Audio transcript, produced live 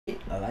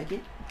like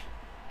it.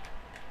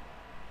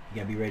 You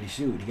gotta be ready to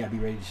shoot. You gotta be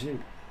ready to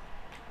shoot.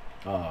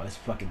 Oh, it's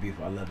fucking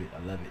beautiful. I love it. I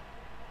love it.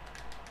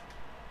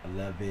 I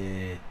love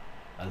it.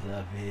 I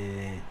love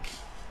it.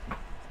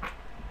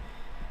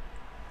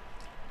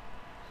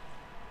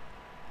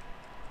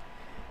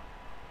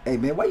 Hey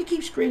man, why you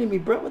keep screening me,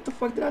 bro? What the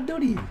fuck did I do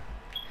to you?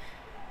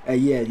 Hey,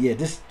 yeah,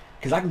 this,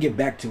 cause I can get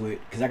back to it,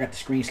 cause I got the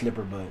screen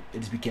slipper, but it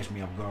just be catching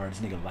me off guard. This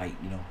nigga light,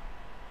 you know.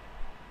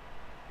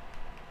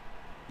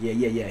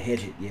 Yeah,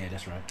 hedge it. Yeah,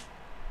 that's right.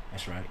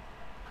 That's right.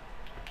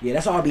 Yeah,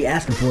 that's all I'll be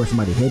asking for,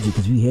 somebody hedge it,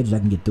 cause if you hedge it, I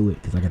can get through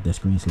it, cause I got that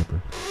screen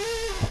slipper.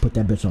 I put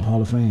that bitch on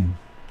Hall of Fame,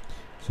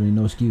 so ain't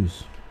no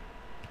excuse.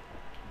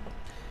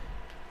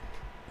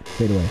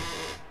 Fade away.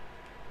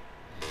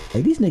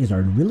 Hey, these niggas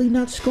are really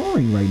not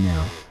scoring right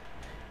now.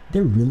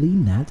 They're really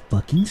not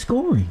fucking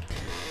scoring.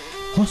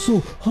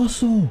 Hustle,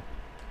 hustle.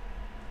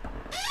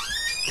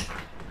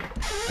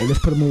 Hey, let's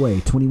put them away.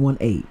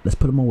 21-8. Let's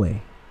put them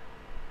away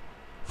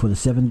for the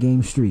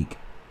 7-game streak.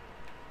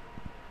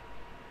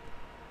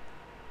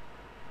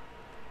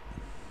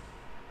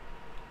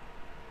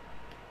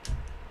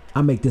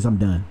 I make this, I'm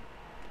done.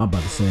 I'm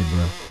about to say,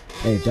 bro.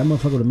 Hey, if that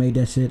motherfucker would have made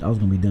that shit, I was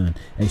gonna be done.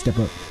 Hey, step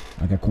up.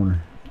 I got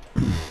corner.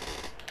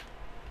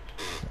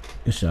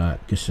 Good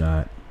shot. Good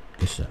shot.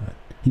 Good shot.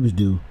 He was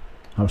due.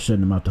 I was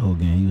shutting him out the whole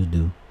game. He was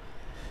due.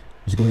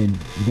 Just go ahead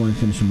and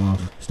finish him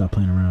off. Stop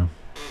playing around.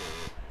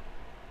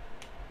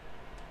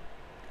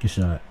 Good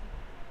shot.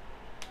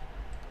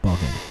 Ball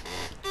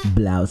game.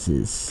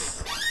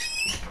 Blouses.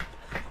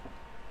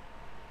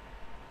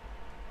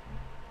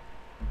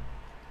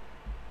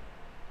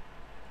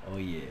 Oh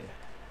yeah.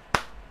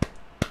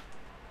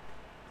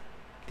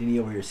 Then he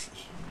over here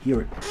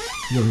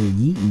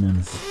yeeting on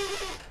us.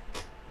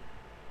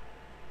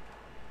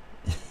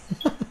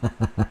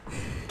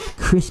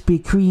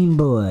 Krispy Kreme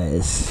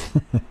boys.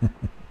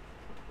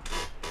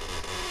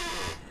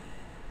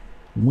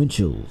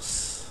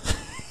 Winchell's.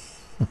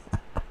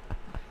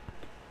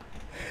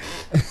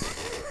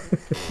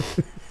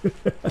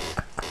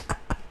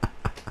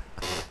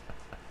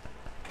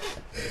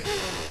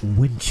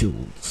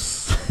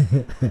 Winchell's.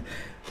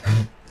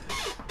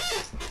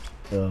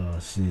 Oh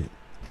shit.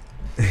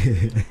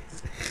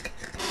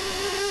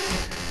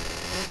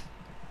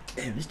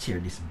 Damn, this chair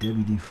needs some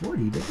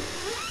WD-40, baby.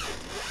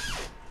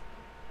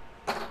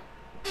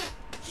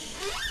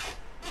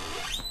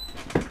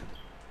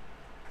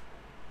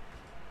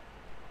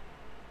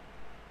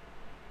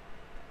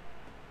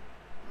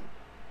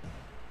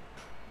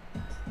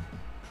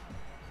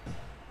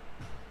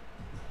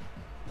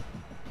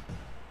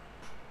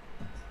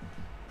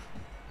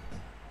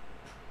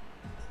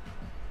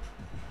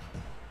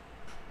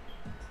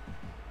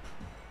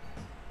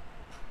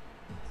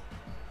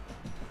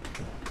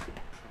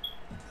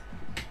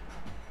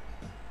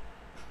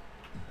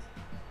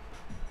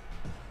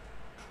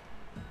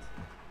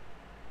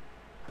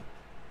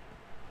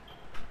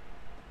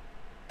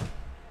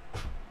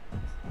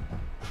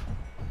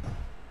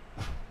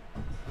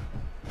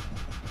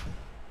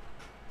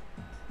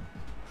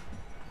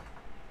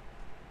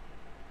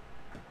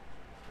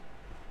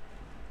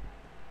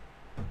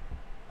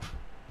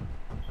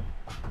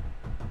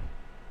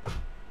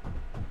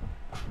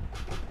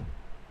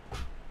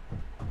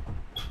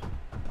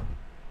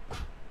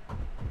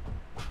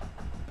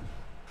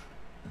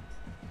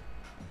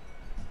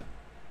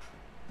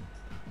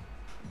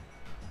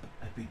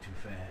 Be too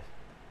fast.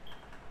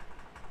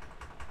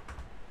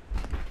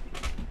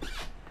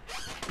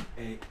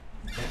 Hey,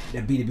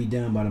 that beat to be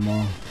done by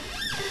tomorrow.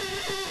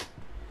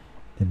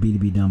 That beat to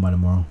be done by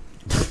tomorrow.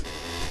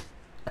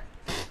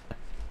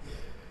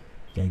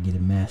 Gotta get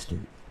it mastered.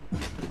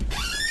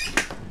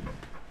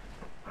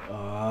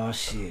 Oh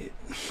shit.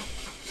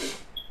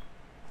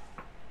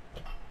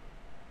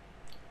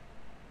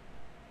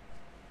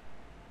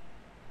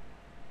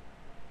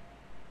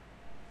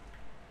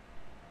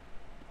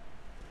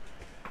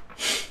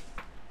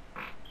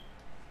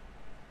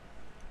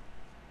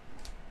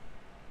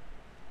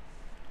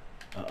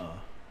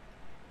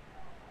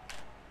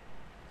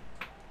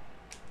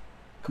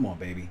 Come on,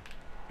 baby.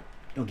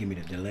 Don't give me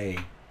the delay.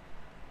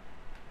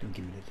 Don't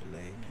give me the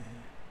delay,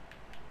 man.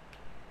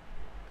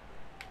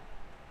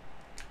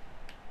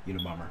 You're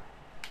the bummer.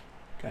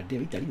 God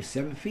damn, he thought he was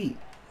 7 feet.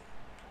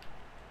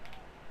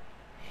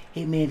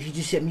 Hey, man, if you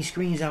just set me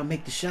screens, I'll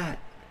make the shot.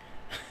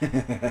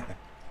 Yeah,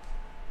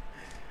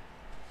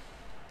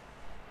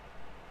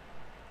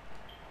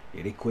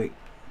 they quick.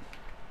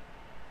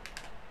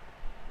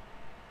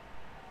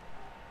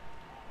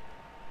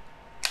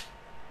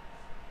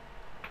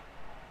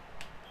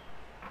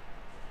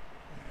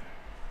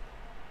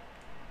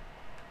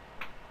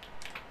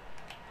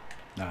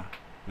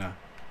 Nah.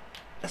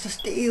 That's a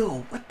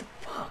steal. What the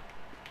fuck?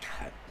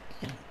 God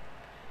damn.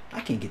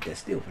 I can't get that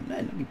steal for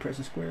nothing. Let me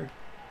pressing square.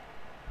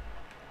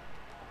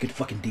 Good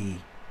fucking D.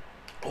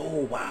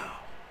 Oh, wow.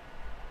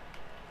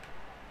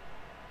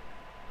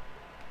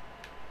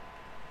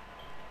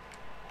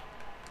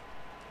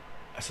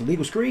 That's a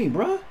legal screen,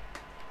 bruh.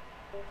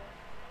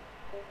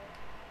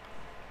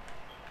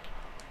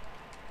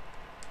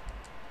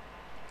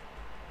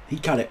 He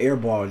caught an air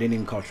ball, didn't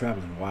even call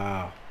traveling.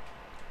 Wow.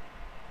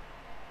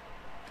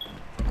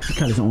 He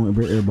caught his own air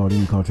ball,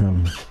 didn't even call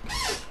traveling.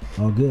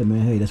 All good,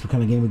 man. Hey, that's what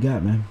kind of game we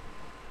got, man.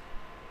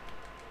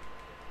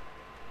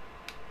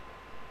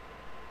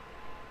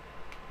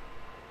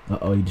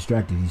 Uh-oh, he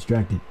distracted. He's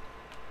distracted.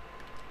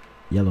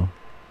 Yellow.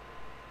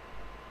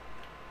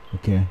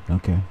 Okay,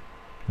 okay,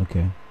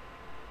 okay.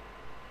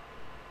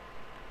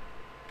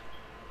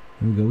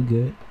 Here we go, we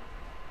good.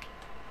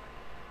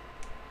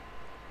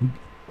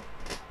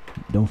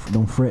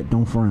 Don't fret,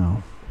 don't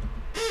frown.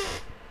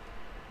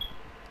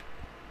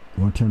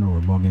 One turnover,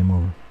 ball game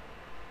over.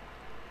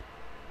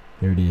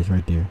 There it is,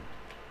 right there.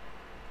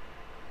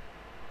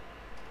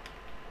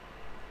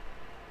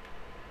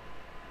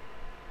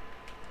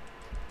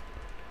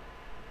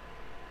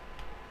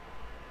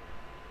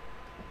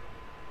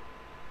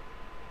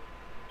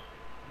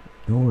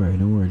 Don't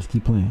worry, just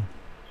keep playing.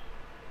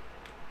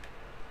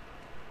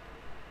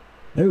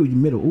 There you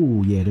middle.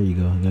 Ooh, yeah, there you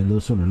go. Got a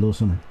little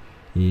sooner.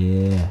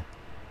 Yeah.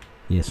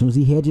 Yeah, as soon as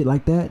he hedge it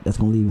like that, that's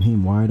gonna leave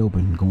him wide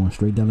open, going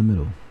straight down the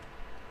middle.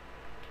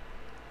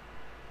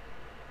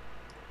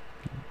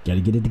 Gotta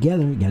get it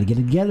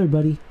together,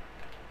 buddy.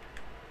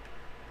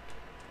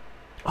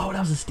 Oh, that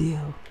was a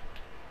steal.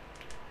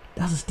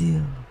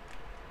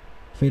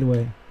 Fade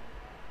away.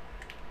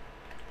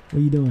 What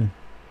are you doing?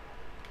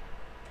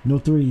 No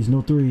threes.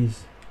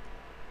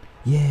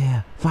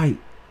 Yeah, fight.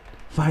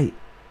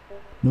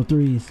 No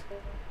threes.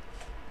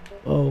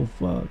 Oh,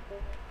 fuck.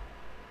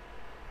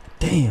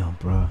 Damn,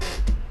 bro.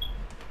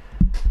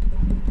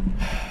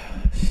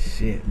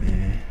 Shit,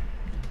 man.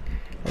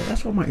 Oh,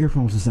 that's why my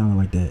earphones are sounding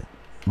like that.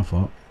 My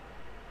fault.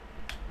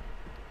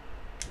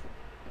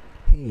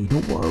 Hey,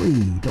 don't worry.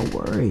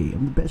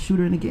 I'm the best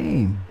shooter in the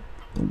game.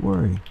 Don't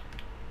worry.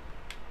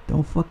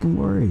 Don't fucking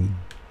worry.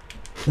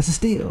 That's a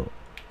steal.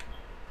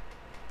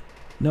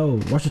 No,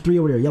 watch the three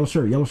over there. Yellow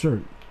shirt.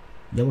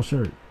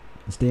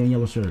 Stay on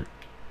yellow shirt.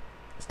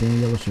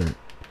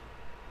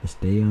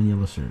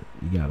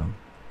 You got him.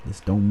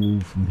 Just don't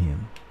move from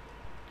him.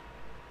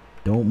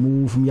 Don't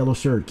move from yellow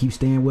shirt. Keep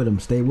staying with him.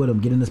 Stay with him.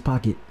 Get in his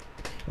pocket.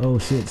 Oh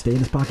shit. Stay in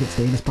his pocket.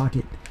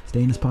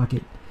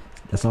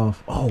 That's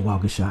off. Oh wow.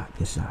 Good shot.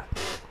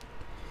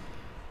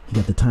 He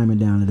got the timing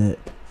down to that.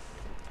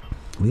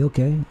 We're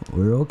okay.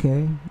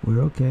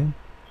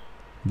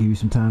 Give you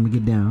some time to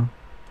get down.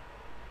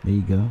 There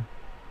you go.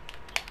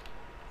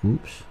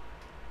 Oops.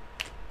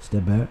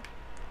 Step back.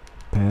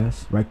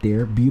 Pass. Right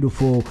there.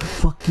 Beautiful.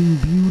 Fucking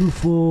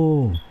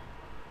beautiful.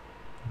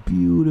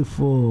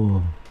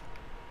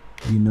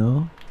 You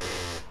know?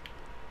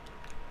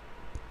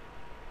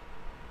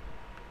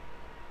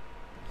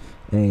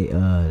 Hey,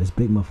 this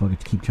big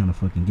motherfucker keep trying to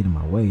fucking get in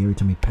my way every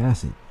time he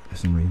pass it for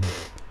some reason.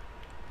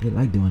 They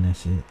like doing that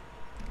shit.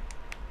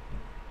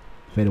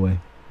 Fade away.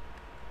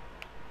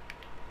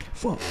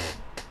 Fuck.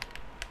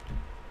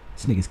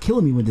 This nigga's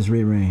killing me with this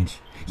red range.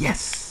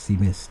 Yes! He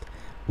missed.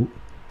 Ooh.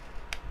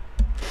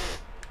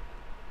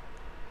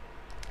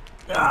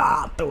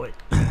 Ah, throw it.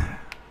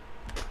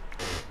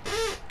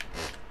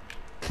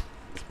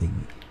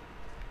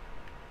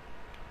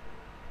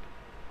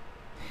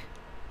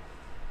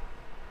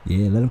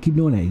 Yeah, let him keep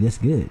doing that. That's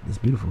good. That's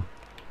beautiful.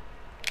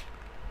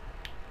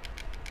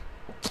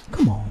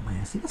 Come on,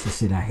 man. See, that's the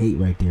shit I hate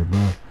right there,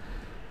 bro.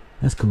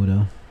 That's cool,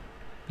 though.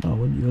 Oh,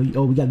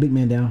 we got big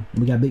man down.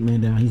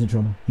 He's in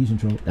trouble.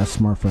 That's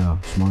smart foul.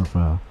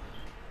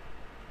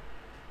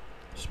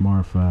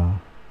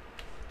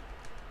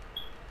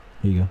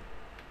 Here you go.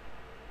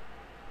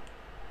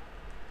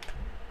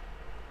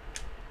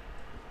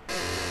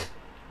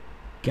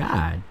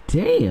 God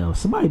damn.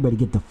 Somebody better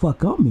get the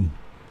fuck on me.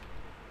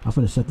 I'm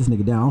finna shut this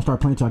nigga down. I don't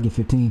start playing till I get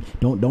 15.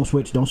 Don't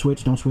switch.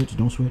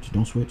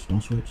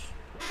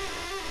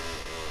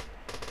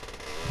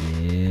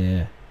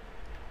 Yeah.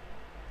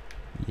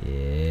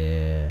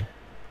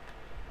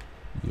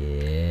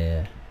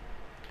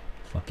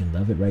 Fucking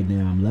love it right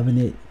now. I'm loving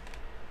it.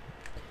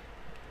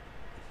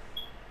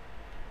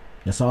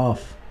 That's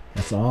off.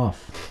 You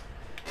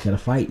gotta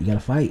fight.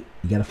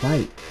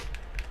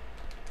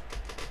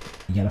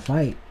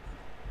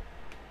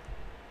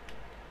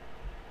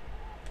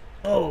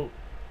 Oh.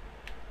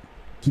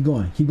 Keep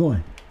going. You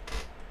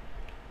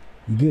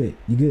good.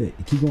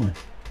 Keep going.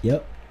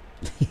 Yep.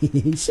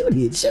 Shoot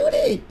it.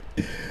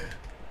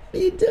 What are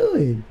you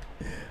doing?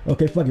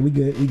 Okay, fuck it. We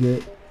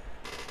good.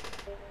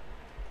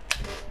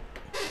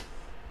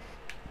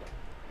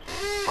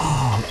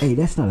 Oh, hey,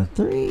 that's not a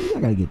three. I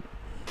gotta get.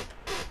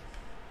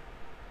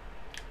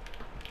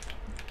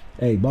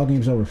 Hey, ball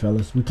game's over,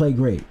 fellas. We play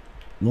great.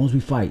 As long as we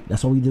fight.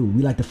 That's all we do.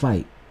 We like to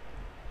fight.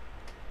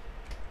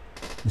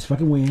 Let's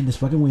fucking win.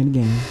 Let's win the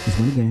game.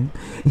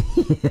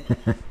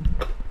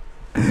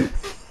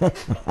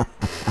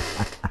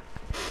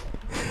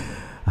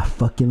 I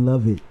fucking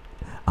love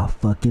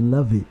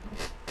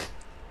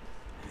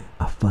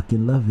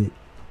it.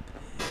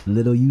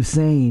 Little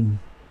Usain.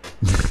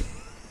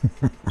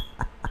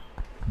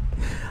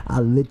 I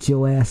lit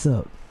your ass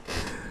up.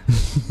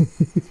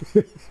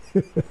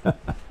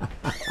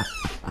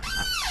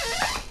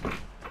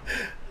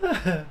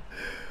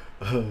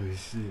 Oh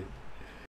shit.